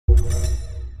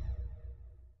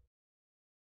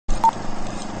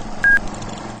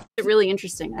really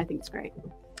interesting. I think it's great.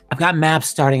 I've got maps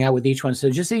starting out with each one. So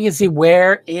just so you can see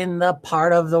where in the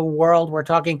part of the world we're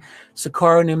talking.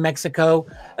 Soccoro, New Mexico.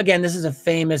 Again, this is a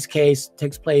famous case.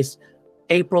 Takes place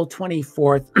April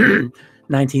 24th,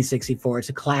 1964. It's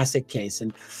a classic case.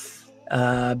 And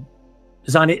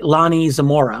Lonnie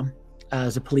Zamora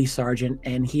is a police sergeant,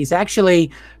 and he's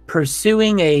actually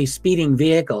pursuing a speeding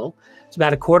vehicle. It's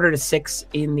about 5:45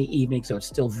 in the evening, so it's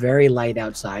still very light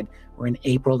outside. We're in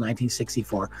April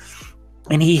 1964.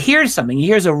 And he hears something. He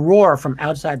hears a roar from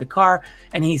outside the car,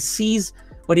 and he sees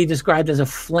what he described as a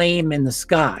flame in the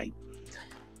sky.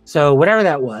 So whatever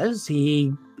that was,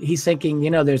 he's thinking,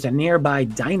 there's a nearby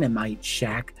dynamite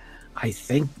shack. I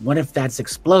think, what if that's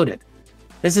exploded?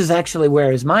 This is actually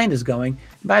where his mind is going.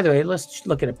 By the way, let's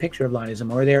look at a picture of Lonnie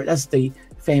Zamora there. That's the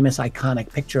famous,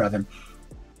 iconic picture of him.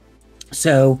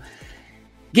 So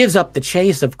gives up the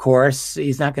chase, of course.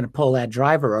 He's not going to pull that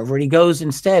driver over. He goes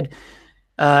instead,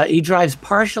 he drives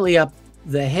partially up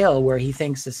the hill where he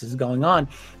thinks this is going on,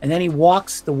 and then he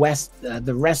walks the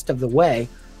rest of the way,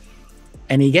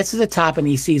 and he gets to the top, and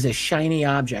he sees a shiny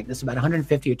object. That's about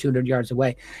 150 or 200 yards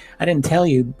away. I didn't tell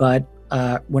you, but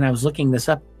when I was looking this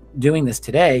up, doing this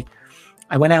today,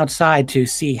 I went outside to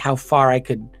see how far I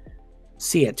could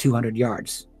see at 200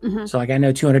 yards. Mm-hmm. So I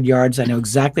know 200 yards. I know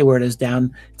exactly where it is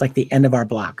down. It's like the end of our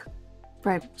block.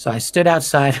 Right. So I stood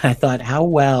outside and I thought, how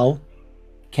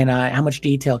much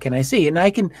detail can I see? And I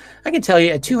can tell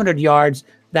you at 200 yards,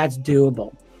 that's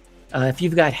doable. If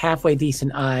you've got halfway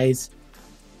decent eyes,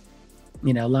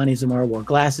 Lonnie Zamora wore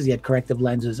glasses. He had corrective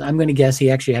lenses. I'm going to guess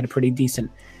he actually had a pretty decent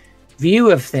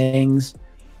view of things.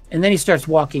 And then he starts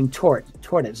walking toward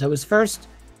it. So his first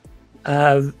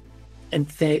thought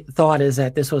is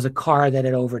that this was a car that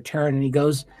had overturned, and he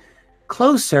goes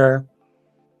closer,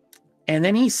 and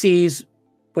then he sees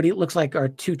what he looks like are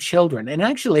two children. And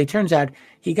actually, it turns out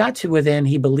he got to within,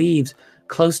 he believes,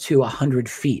 close to 100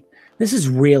 feet. This is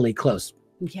really close.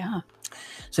 Yeah.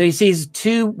 So he sees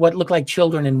two what look like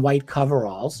children in white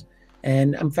coveralls.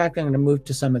 And in fact, I'm going to move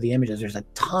to some of the images. There's a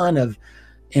ton of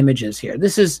images here.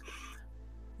 This is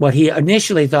what he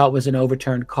initially thought was an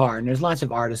overturned car. And there's lots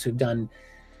of artists who've done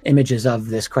images of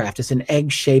this craft. It's an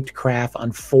egg-shaped craft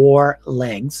on 4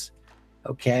 legs.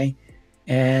 Okay.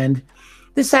 And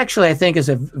this actually, I think, is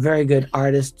a very good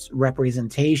artist's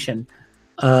representation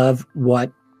of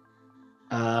what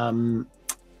Lonnie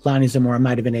Zamora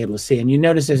might have been able to see. And you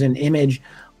notice there's an image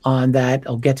on that.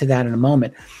 I'll get to that in a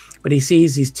moment. But he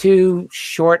sees these two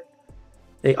short,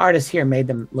 the artist here made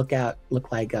them look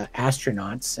like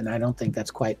astronauts, and I don't think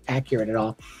that's quite accurate at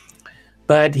all.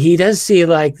 But he does see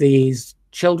like these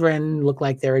children look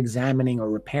like they're examining or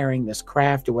repairing this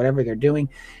craft or whatever they're doing,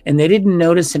 and they didn't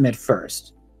notice him at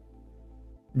first.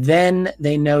 Then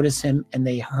they notice him and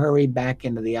they hurry back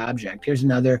into the object. Here's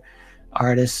another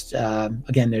artist.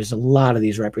 Again, there's a lot of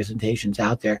these representations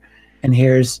out there. And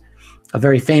here's a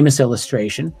very famous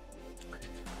illustration.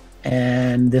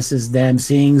 And this is them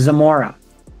seeing Zamora.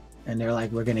 And they're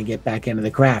like, we're going to get back into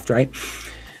the craft, right?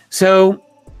 So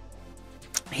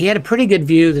he had a pretty good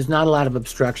view. There's not a lot of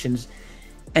obstructions.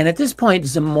 And at this point,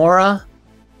 Zamora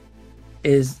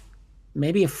is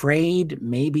maybe afraid,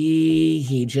 maybe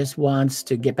he just wants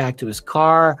to get back to his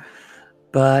car,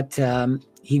 but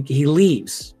he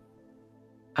leaves.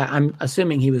 I'm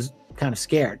assuming he was kind of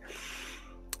scared.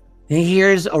 And he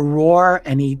hears a roar,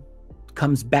 and he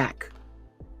comes back,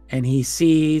 and he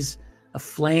sees a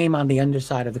flame on the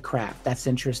underside of the craft. That's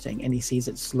interesting. And he sees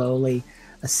it slowly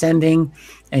ascending,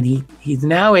 and he's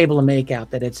now able to make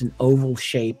out that it's an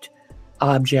oval-shaped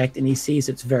object, and he sees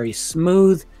it's very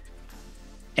smooth.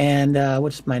 And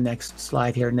what's my next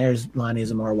slide here? And there's Lonnie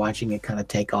Zamora watching it kind of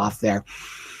take off there.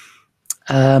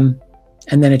 And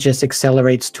then it just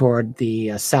accelerates toward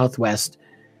the southwest.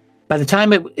 By the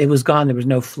time it was gone, there was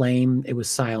no flame. It was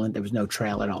silent. There was no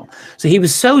trail at all. So he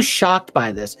was so shocked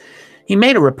by this. He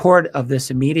made a report of this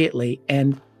immediately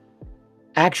and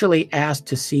actually asked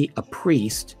to see a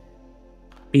priest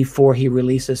before he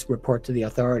released this report to the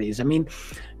authorities. I mean,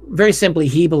 very simply,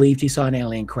 he believed he saw an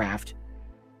alien craft.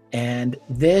 And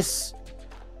this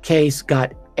case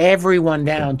got everyone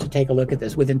down to take a look at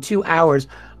this. Within 2 hours,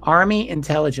 Army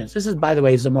intelligence, this is, by the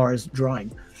way, Zamora's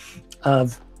drawing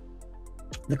of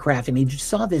the craft, and he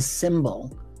saw this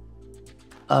symbol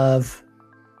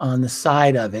on the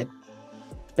side of it,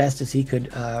 best as he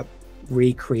could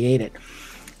recreate it.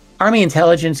 Army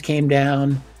intelligence came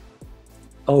down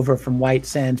over from White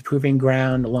Sands Proving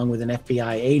Ground along with an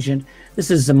FBI agent. This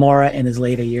is Zamora in his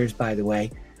later years, by the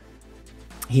way.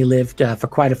 He lived for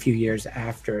quite a few years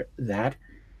after that.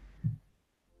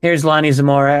 Here's Lonnie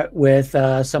Zamora with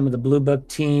some of the Blue Book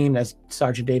team. That's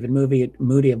Sergeant David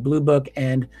Moody of Blue Book.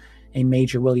 And a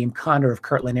Major William Connor of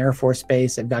Kirtland Air Force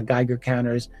Base. They've got Geiger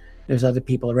counters. There's other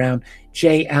people around.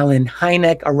 J. Allen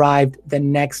Hynek arrived the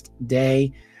next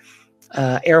day.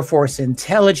 Air Force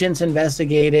intelligence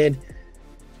investigated.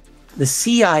 The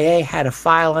CIA had a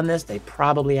file on this. They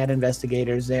probably had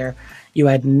investigators there. You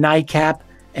had NICAP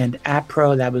and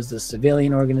APRO, that was the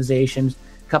civilian organizations.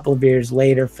 A couple of years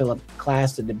later, Philip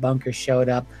Klass, the debunker, showed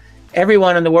up.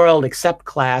 Everyone in the world except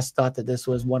Klass thought that this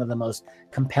was one of the most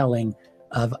compelling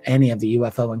of any of the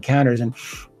UFO encounters. And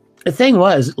the thing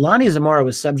was, Lonnie Zamora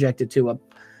was subjected to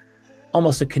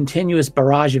almost a continuous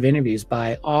barrage of interviews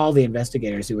by all the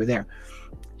investigators who were there.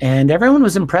 And everyone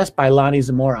was impressed by Lonnie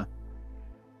Zamora.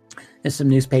 There's some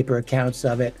newspaper accounts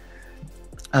of it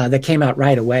that came out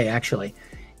right away, actually.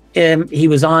 He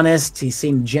was honest. He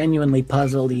seemed genuinely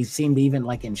puzzled. He seemed even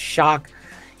like in shock.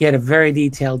 He had a very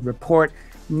detailed report.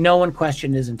 No one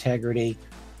questioned his integrity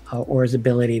or his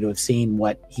ability to have seen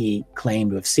what he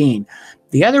claimed to have seen.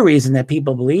 The other reason that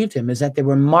people believed him is that there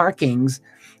were markings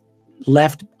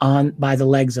left on by the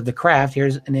legs of the craft.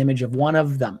 Here's an image of one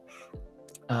of them.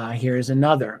 Here's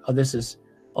another. Oh,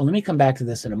 let me come back to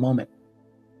this in a moment.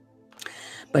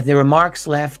 But there were marks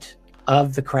left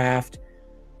of the craft.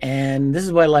 And this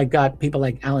is what got people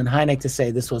like Allen Hynek to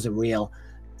say this was a real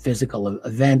physical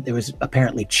event. There was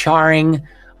apparently charring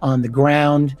on the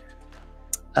ground.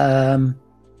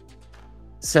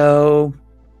 So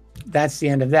that's the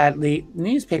end of that. The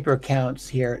newspaper accounts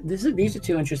here, these are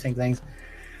two interesting things.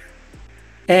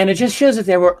 And it just shows that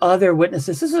there were other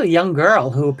witnesses. This is a young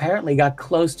girl who apparently got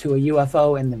close to a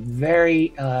UFO in the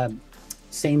very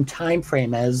same time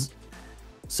frame as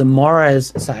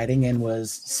Zamora's sighting and was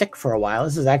sick for a while.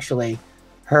 This is actually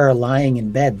her lying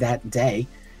in bed that day.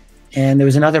 And there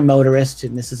was another motorist,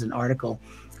 and this is an article,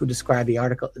 who described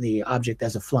the object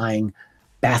as a flying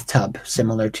bathtub,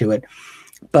 similar to it.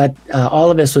 But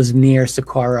all of this was near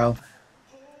Soccoro.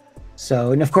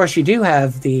 So, and of course, you do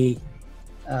have the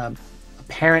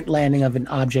apparent landing of an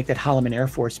object at Holloman Air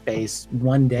Force Base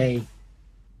one day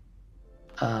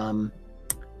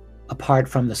apart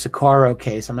from the Soccoro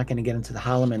case. I'm not going to get into the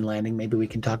Holloman landing. Maybe we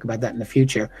can talk about that in the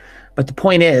future. But the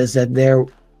point is that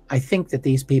I think that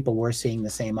these people were seeing the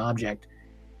same object.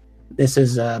 This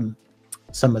is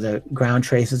some of the ground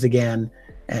traces again,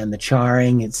 and the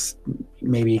charring.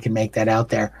 Maybe you can make that out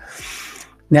there.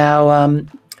 Now,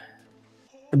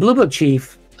 the Blue Book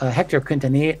chief, Hector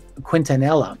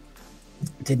Quintanilla,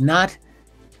 did not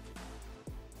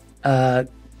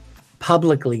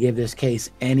publicly give this case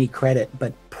any credit,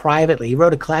 but privately, he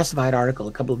wrote a classified article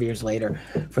a couple of years later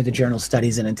for the journal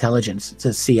Studies in Intelligence. It's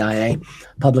a CIA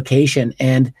publication.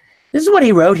 And this is what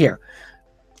he wrote here.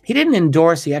 He didn't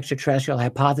endorse the extraterrestrial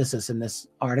hypothesis in this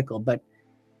article, but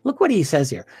look what he says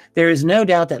here. There is no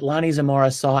doubt that Lonnie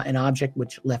Zamora saw an object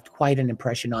which left quite an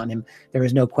impression on him. There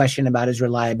is no question about his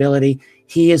reliability.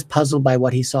 He is puzzled by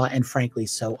what he saw, and frankly,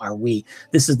 so are we.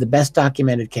 This is the best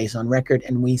documented case on record,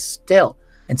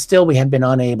 and still we have been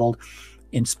unable,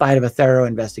 in spite of a thorough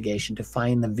investigation, to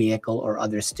find the vehicle or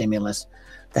other stimulus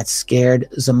that scared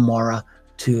Zamora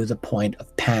to the point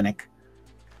of panic.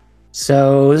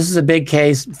 So this is a big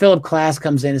case. Philip Klass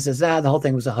comes in and says, the whole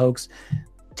thing was a hoax.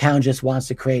 Town just wants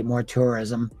to create more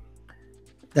tourism.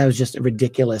 That was just a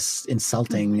ridiculous,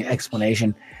 insulting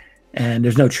explanation. And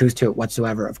there's no truth to it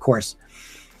whatsoever, of course.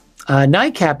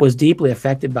 NICAP was deeply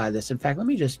affected by this. In fact,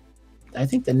 I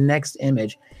think the next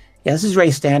image. Yeah, this is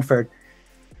Ray Stanford.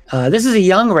 This is a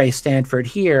young Ray Stanford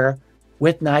here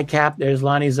with NICAP. There's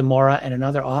Lonnie Zamora and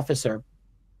another officer.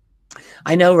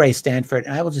 I know Ray Stanford,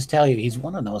 and I will just tell you, he's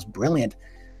one of the most brilliant,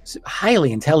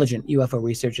 highly intelligent UFO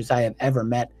researchers I have ever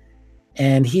met.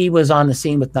 And he was on the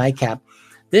scene with NICAP.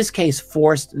 This case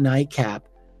forced NICAP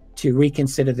to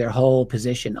reconsider their whole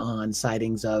position on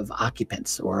sightings of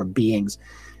occupants or beings.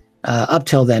 Up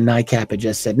till then, NICAP had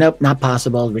just said, nope, not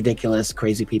possible, ridiculous,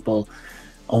 crazy people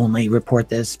only report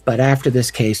this. But after this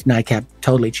case, NICAP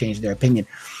totally changed their opinion.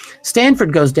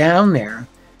 Stanford goes down there,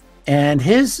 and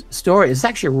his story is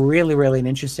actually really, really an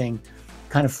interesting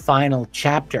kind of final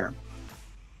chapter.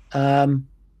 So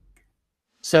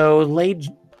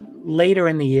later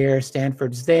in the year,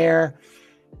 Stanford's there.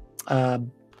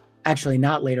 Actually,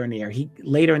 not later in the year.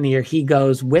 Later in the year, he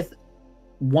goes with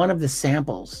one of the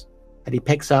samples that he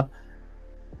picks up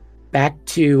back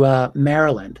to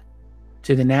Maryland,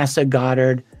 to the NASA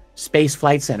Goddard Space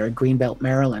Flight Center at Greenbelt,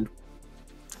 Maryland.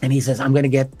 And he says, I'm going to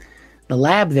get the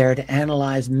lab there to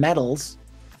analyze metals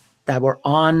that were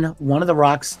on one of the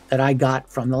rocks that I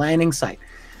got from the landing site.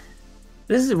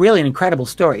 This is really an incredible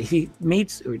story. He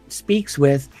speaks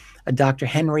with a Dr.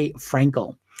 Henry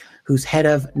Frankel, who's head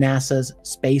of NASA's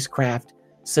Spacecraft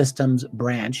Systems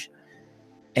Branch.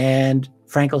 And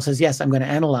Frankel says, yes, I'm going to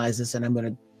analyze this and I'm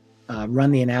going to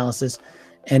run the analysis.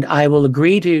 And I will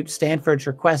agree to Stanford's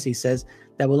request, he says,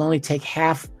 that will only take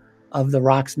half of the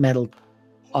rock's metal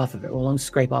off of it. We'll only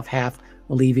scrape off half.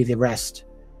 We'll leave you the rest.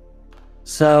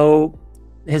 So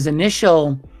his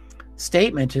initial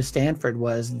statement to Stanford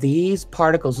was, these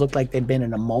particles look like they'd been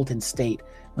in a molten state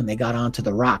when they got onto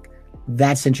the rock.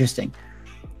 That's interesting.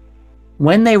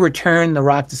 When they returned the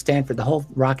rock to Stanford, the whole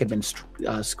rock had been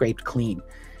scraped clean.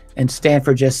 And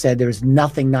Stanford just said there's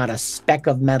nothing, not a speck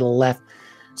of metal left.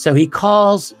 So he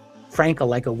calls Frankel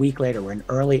like a week later. We're in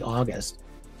early August.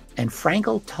 And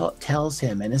Frankel tells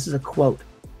him, and this is a quote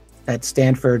that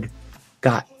Stanford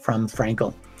got from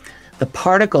Frankel, the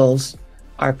particles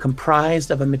are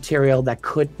comprised of a material that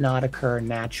could not occur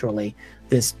naturally.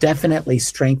 This definitely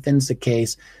strengthens the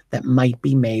case that might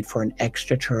be made for an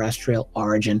extraterrestrial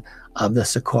origin of the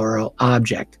Soccoro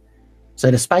object.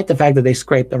 So despite the fact that they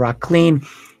scraped the rock clean,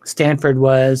 Stanford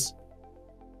was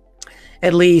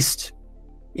at least,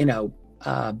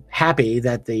 happy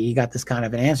that he got this kind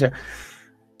of an answer.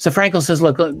 So Frankel says,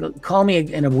 look, call me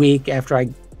in a week after I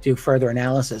do further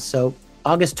analysis. So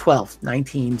August 12th,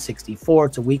 1964,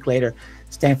 it's a week later,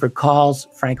 Stanford calls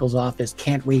Frankel's office,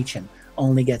 can't reach him,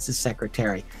 only gets his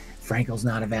secretary. Frankel's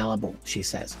not available, she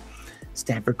says.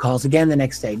 Stanford calls again the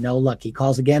next day, no luck. He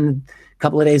calls again a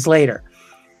couple of days later.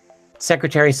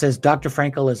 Secretary says, Dr.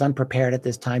 Frankel is unprepared at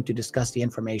this time to discuss the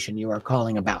information you are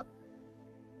calling about.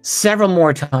 Several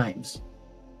more times,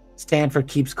 Stanford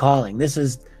keeps calling. This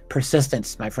is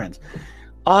persistence, my friends.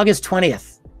 August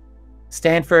 20th,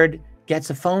 Stanford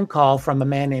gets a phone call from a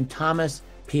man named Thomas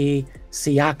P.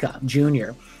 Siaka,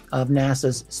 Jr. of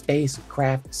NASA's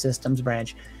Spacecraft Systems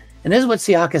Branch. And this is what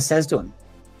Siaka says to him.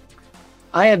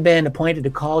 I have been appointed to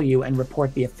call you and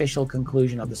report the official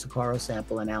conclusion of the Soccoro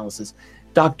sample analysis.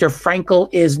 Dr. Frankel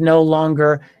is no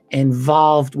longer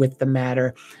involved with the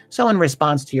matter. So in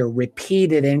response to your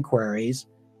repeated inquiries,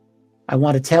 I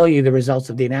want to tell you the results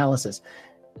of the analysis.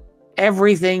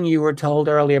 Everything you were told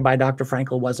earlier by Dr.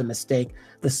 Frankel was a mistake.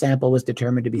 The sample was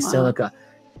determined to be silica.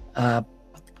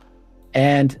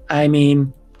 And I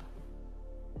mean...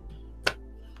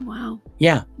 Wow.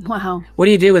 Yeah. Wow. What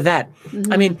do you do with that?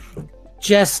 Mm-hmm. I mean,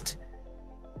 just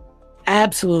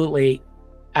absolutely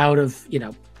out of,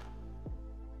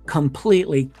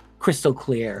 completely crystal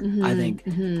clear, I think,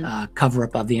 cover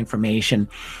up of the information.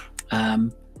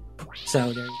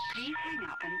 So there. Please hang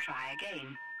up and try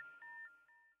again.